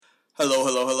Hello,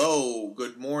 hello, hello.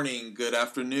 Good morning, good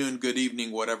afternoon, good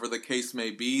evening, whatever the case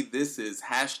may be. This is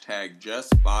hashtag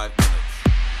just 5 minutes.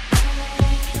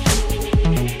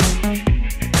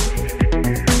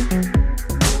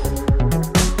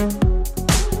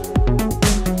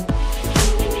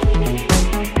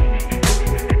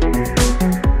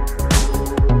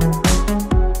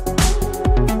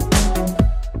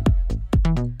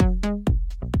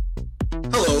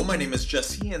 Hello, my name is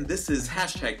Jesse, and this is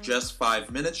hashtag just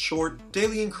 5 minutes, short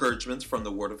daily encouragements from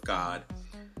the Word of God.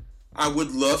 I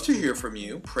would love to hear from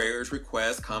you. Prayers,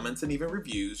 requests, comments, and even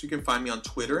reviews. You can find me on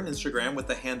Twitter and Instagram with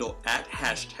the handle at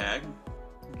hashtag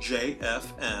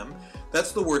JFM.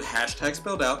 That's the word hashtag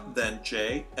spelled out, then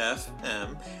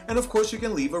JFM. And of course, you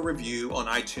can leave a review on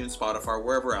iTunes, Spotify, or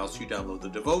wherever else you download the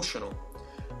devotional.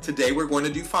 Today, we're going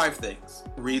to do 5 things.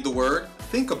 Read the Word,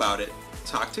 think about it,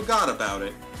 talk to God about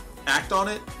it, act on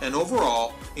it, and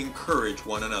overall, encourage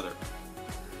one another.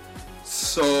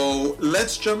 So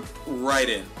let's jump right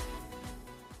in.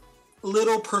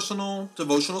 Little personal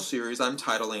devotional series I'm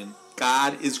titling,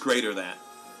 God is Greater Than.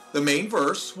 The main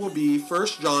verse will be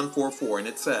 1 John 4:4, and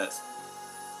it says,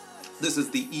 this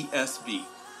is the ESV,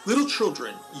 "Little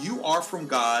children, you are from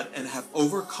God and have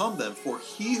overcome them, for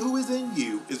he who is in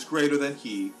you is greater than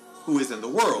he who is in the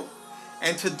world."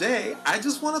 And today, I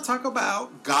just want to talk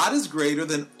about God is greater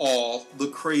than all the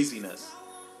craziness.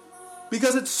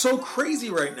 Because it's so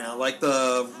crazy right now, like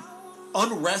the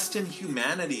unrest in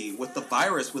humanity with the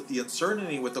virus, with the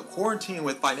uncertainty, with the quarantine,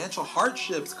 with financial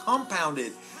hardships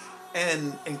compounded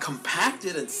and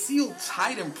compacted and sealed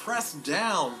tight and pressed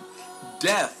down,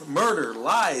 death, murder,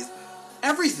 lies,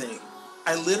 everything.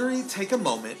 I literally take a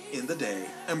moment in the day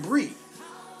and breathe.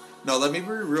 Now, let me be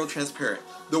real transparent.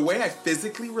 The way I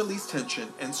physically release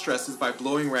tension and stress is by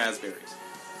blowing raspberries.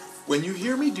 When you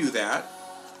hear me do that,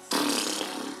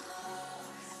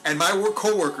 and my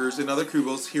co-workers in other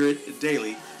cubicles hear it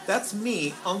daily, that's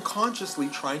me unconsciously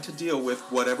trying to deal with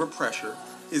whatever pressure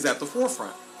is at the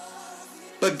forefront.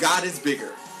 But God is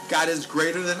bigger. God is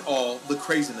greater than all the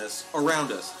craziness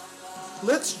around us.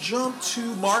 Let's jump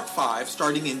to Mark 5,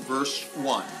 starting in verse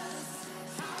 1.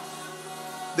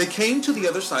 They came to the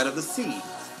other side of the sea.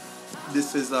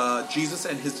 This is Jesus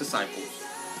and his disciples.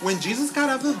 When Jesus got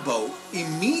out of the boat,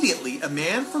 immediately a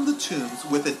man from the tombs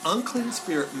with an unclean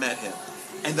spirit met him.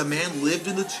 And the man lived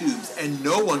in the tombs, and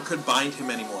no one could bind him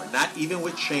anymore, not even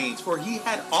with chains, for he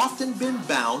had often been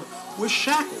bound with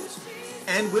shackles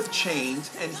and with chains,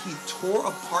 and he tore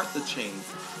apart the chains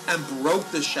and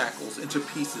broke the shackles into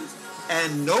pieces.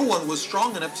 And no one was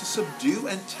strong enough to subdue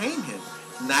and tame him.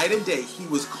 Night and day he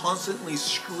was constantly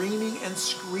screaming and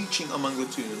screeching among the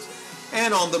tombs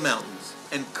and on the mountains,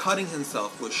 and cutting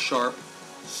himself with sharp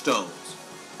stones.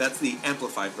 That's the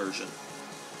Amplified version.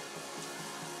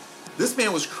 This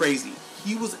man was crazy.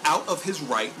 He was out of his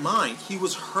right mind. He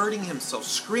was hurting himself,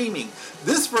 screaming.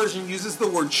 This version uses the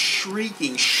word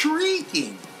shrieking.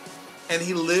 And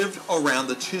he lived around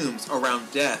the tombs,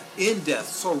 around death, in death,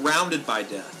 surrounded by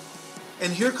death.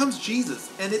 And here comes Jesus,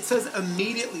 and it says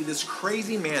immediately this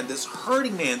crazy man, this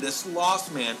hurting man, this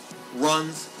lost man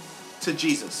runs to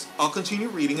Jesus. I'll continue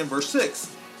reading in verse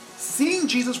 6. Seeing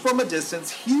Jesus from a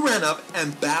distance, he ran up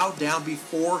and bowed down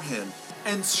before him.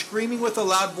 And screaming with a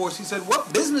loud voice, he said,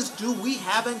 "What business do we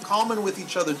have in common with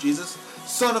each other, Jesus,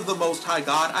 Son of the Most High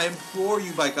God? I implore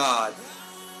you by God,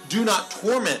 do not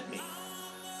torment me."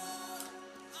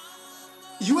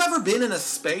 You ever been in a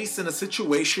space, in a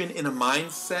situation, in a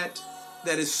mindset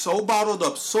that is so bottled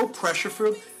up, so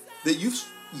pressure-filled, that you've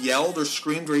yelled or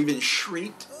screamed or even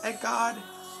shrieked at God?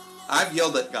 I've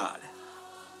yelled at God.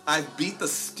 I've beat the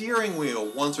steering wheel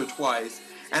once or twice,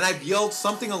 and I've yelled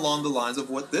something along the lines of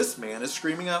what this man is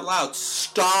screaming out loud.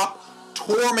 Stop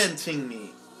tormenting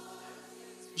me.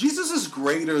 Jesus is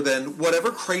greater than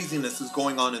whatever craziness is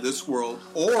going on in this world,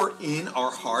 or in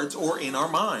our hearts, or in our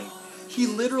mind. He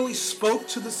literally spoke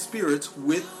to the spirits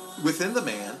within the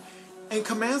man and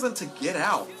commands them to get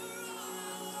out.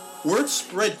 Word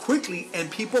spread quickly,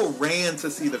 and people ran to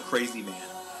see the crazy man.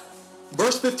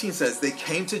 Verse 15 says, they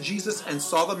came to Jesus and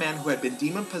saw the man who had been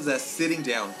demon-possessed sitting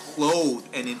down, clothed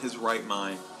and in his right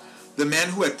mind. The man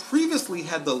who had previously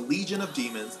had the legion of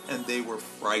demons, and they were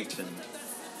frightened.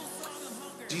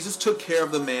 Jesus took care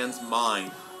of the man's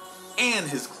mind and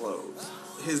his clothes,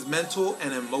 his mental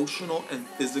and emotional and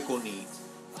physical needs.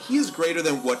 He is greater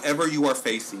than whatever you are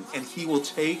facing, and he will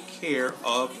take care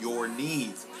of your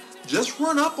needs. Just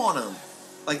run up on him.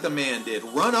 Like the man did.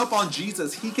 Run up on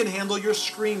Jesus. He can handle your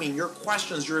screaming, your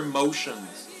questions, your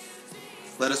emotions.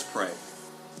 Let us pray.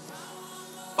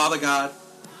 Father God,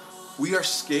 we are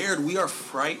scared, we are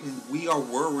frightened, we are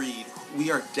worried,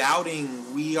 We are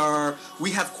doubting. We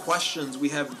have questions. We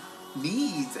have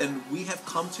needs, and we have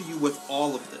come to you with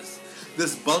all of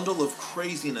this bundle of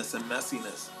craziness and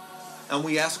messiness. And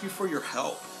we ask you for your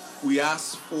help. We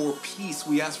ask for peace.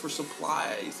 We ask for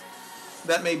supplies.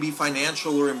 That may be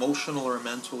financial or emotional or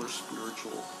mental or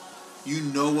spiritual. You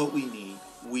know what we need.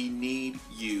 We need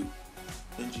you.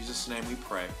 In Jesus' name we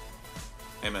pray.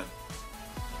 Amen.